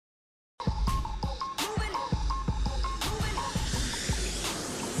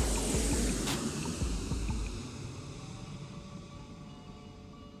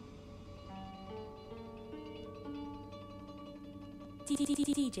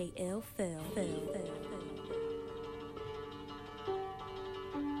DJ L. Phil.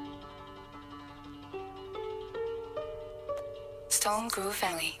 Stone Groove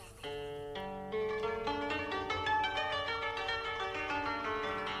Family.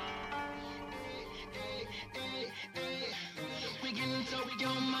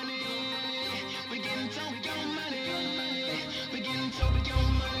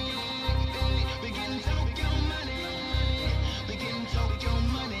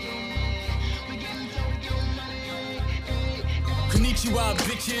 Konnichiwa,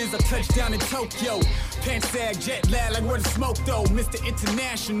 bitches, I touched down in Tokyo. Pants sag, jet lag, like where the smoke though. Mr.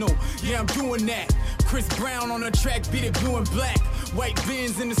 International, yeah, I'm doing that. Chris Brown on the track, beat it blue and black. White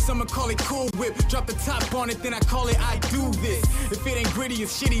Benz in the summer, call it Cool Whip. Drop the top on it, then I call it I Do This. If it ain't gritty,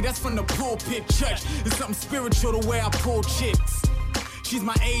 it's shitty, that's from the pulpit church. It's something spiritual the way I pull chicks. She's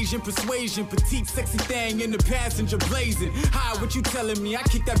my Asian persuasion, petite, sexy thing in the passenger blazing. Hi, what you telling me? I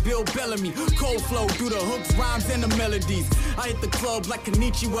kick that Bill Bellamy. Cold flow through the hooks, rhymes, and the melodies. I hit the club like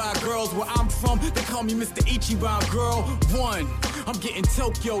Konnichiwa girls. Where I'm from, they call me Mr. Ichiban, girl. WUN, I'm getting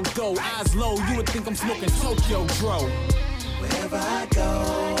Tokyo dough. Eyes low, you would think I'm smoking Tokyo Dro. Wherever I go,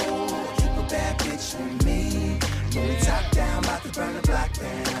 keep a bad bitch with me. When we top down, about to burn the block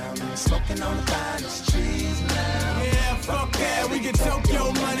down. I'm smoking on the finest trees now. Yeah, fuck that, we get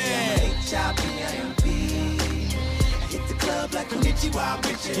Tokyo money. H-I-P-I-M-P. I hit the club like Konnichiwa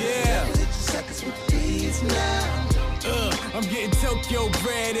bitches. Yeah. Hit you suckers with the beats now. I'm getting Tokyo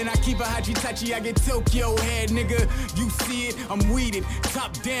bread and I keep a hachi-tachi, I get Tokyo head, nigga. You see it, I'm weeded,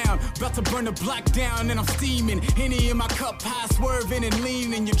 top down, about to burn the block down and I'm steaming. Henny in my cup, high swerving and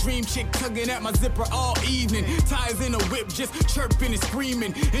leaning. Your dream chick tugging at my zipper all evening. Tires in the whip, just chirping and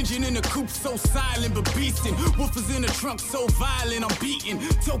screaming. Engine in the coupe, so silent but beastin'. Woofers in the trunk, so violent, I'm beating.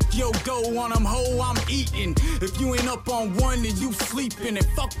 Tokyo dough on them, ho, I'm eating. If you ain't up on one, then you sleeping. And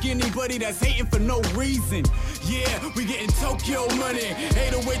fuck anybody that's hating for no reason. Yeah, we getting Tokyo money.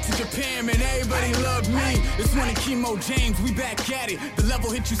 808 to Japan, man, everybody love me. It's one of Chemo James, we back at it. The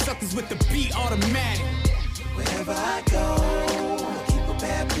level hit you suckers with the beat automatic. Wherever I go, keep a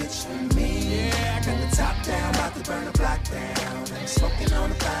bad bitch with me. Yeah, I got the top down, about to burn the block down. I'm smoking on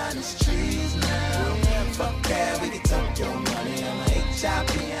the finest trees now. Yeah, fuck that, we get Tokyo money. I'm a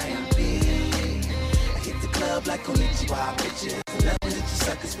H-I-P-I-M-P. I hit the club like Konnichiwa bitches. I love it, you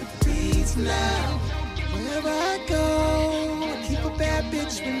suckers with the beats now. Wherever I go, keep a bad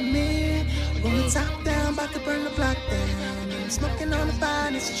bitch with me. From the top down, about to burn the block down. I'm smoking on the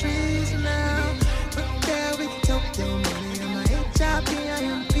finest trees now. Fuck that, we get Tokyo money. I'm a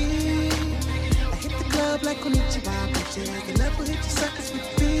H-I-P-I-M-P. I hit the club like Konnichiwa bitches. The level hit you suckers with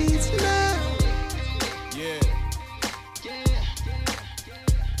beats now. Yeah.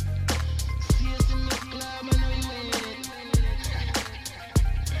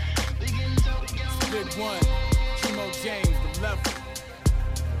 Big one, Chemo James, the level.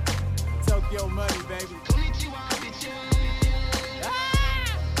 Tokyo money, baby. Ah!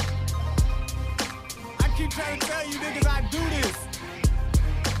 I keep trying to tell you niggas I do this.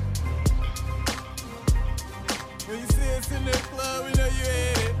 When you see us in the club, we know you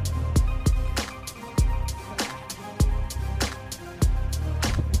hit it.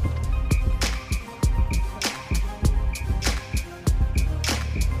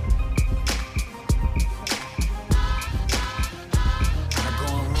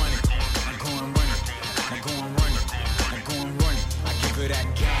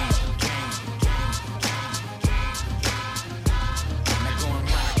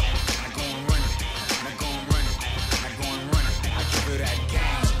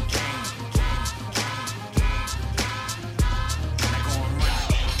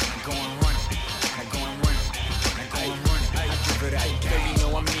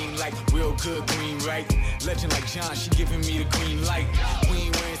 Good green, right? Legend like John, she giving me the green light. We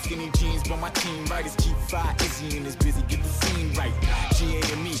ain't wearing skinny jeans, but my team writers keep fire. Izzy and is busy, get the scene right. GA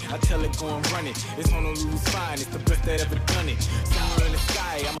and me, I tell it, go and run it. It's Honolulu's fine, it's the best that ever done it. Somewhere in the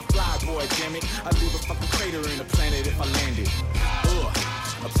sky, I'm a fly boy, damn it. I leave a fucking crater in the planet if I landed.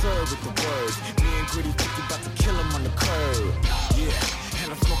 Absurd with the words. Me and Gritty 50 about to kill him on the curb. Yeah,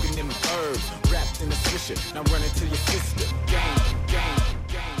 and I'm smoking them herbs. Wrapped in a swisher, now running to your sister. Gang, gang.